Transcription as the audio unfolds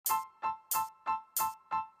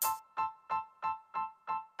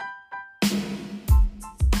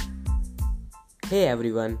Hey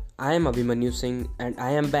everyone, I am Abhimanyu Singh and I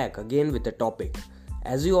am back again with a topic.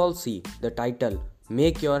 As you all see, the title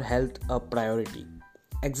Make Your Health a Priority.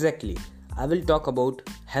 Exactly, I will talk about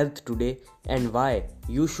health today and why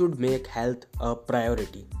you should make health a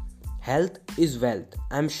priority. Health is wealth.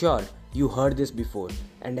 I am sure you heard this before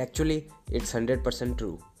and actually it's 100%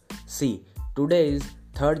 true. See, today is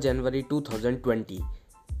 3rd January 2020.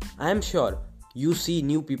 I am sure you see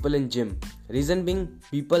new people in gym. Reason being,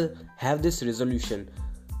 people have this resolution.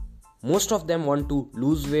 Most of them want to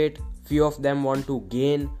lose weight, few of them want to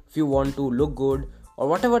gain, few want to look good, or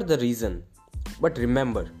whatever the reason. But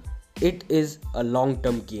remember, it is a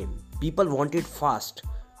long-term game. People want it fast,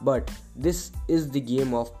 but this is the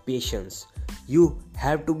game of patience. You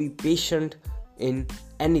have to be patient in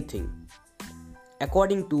anything.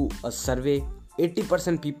 According to a survey,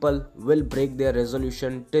 80% people will break their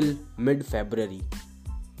resolution till mid-February.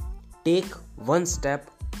 Take one step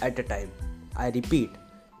at a time. I repeat,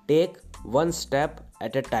 take one step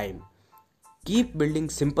at a time. Keep building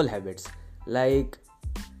simple habits. Like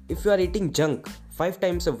if you are eating junk 5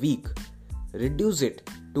 times a week, reduce it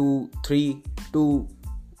to 3 to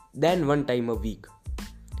then 1 time a week.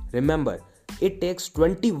 Remember, it takes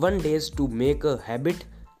 21 days to make a habit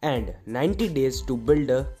and 90 days to build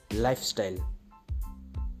a lifestyle.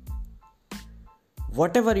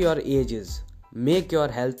 Whatever your age is, make your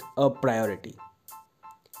health a priority.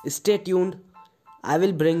 Stay tuned. I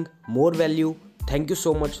will bring more value. Thank you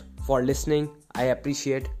so much for listening. I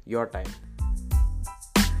appreciate your time.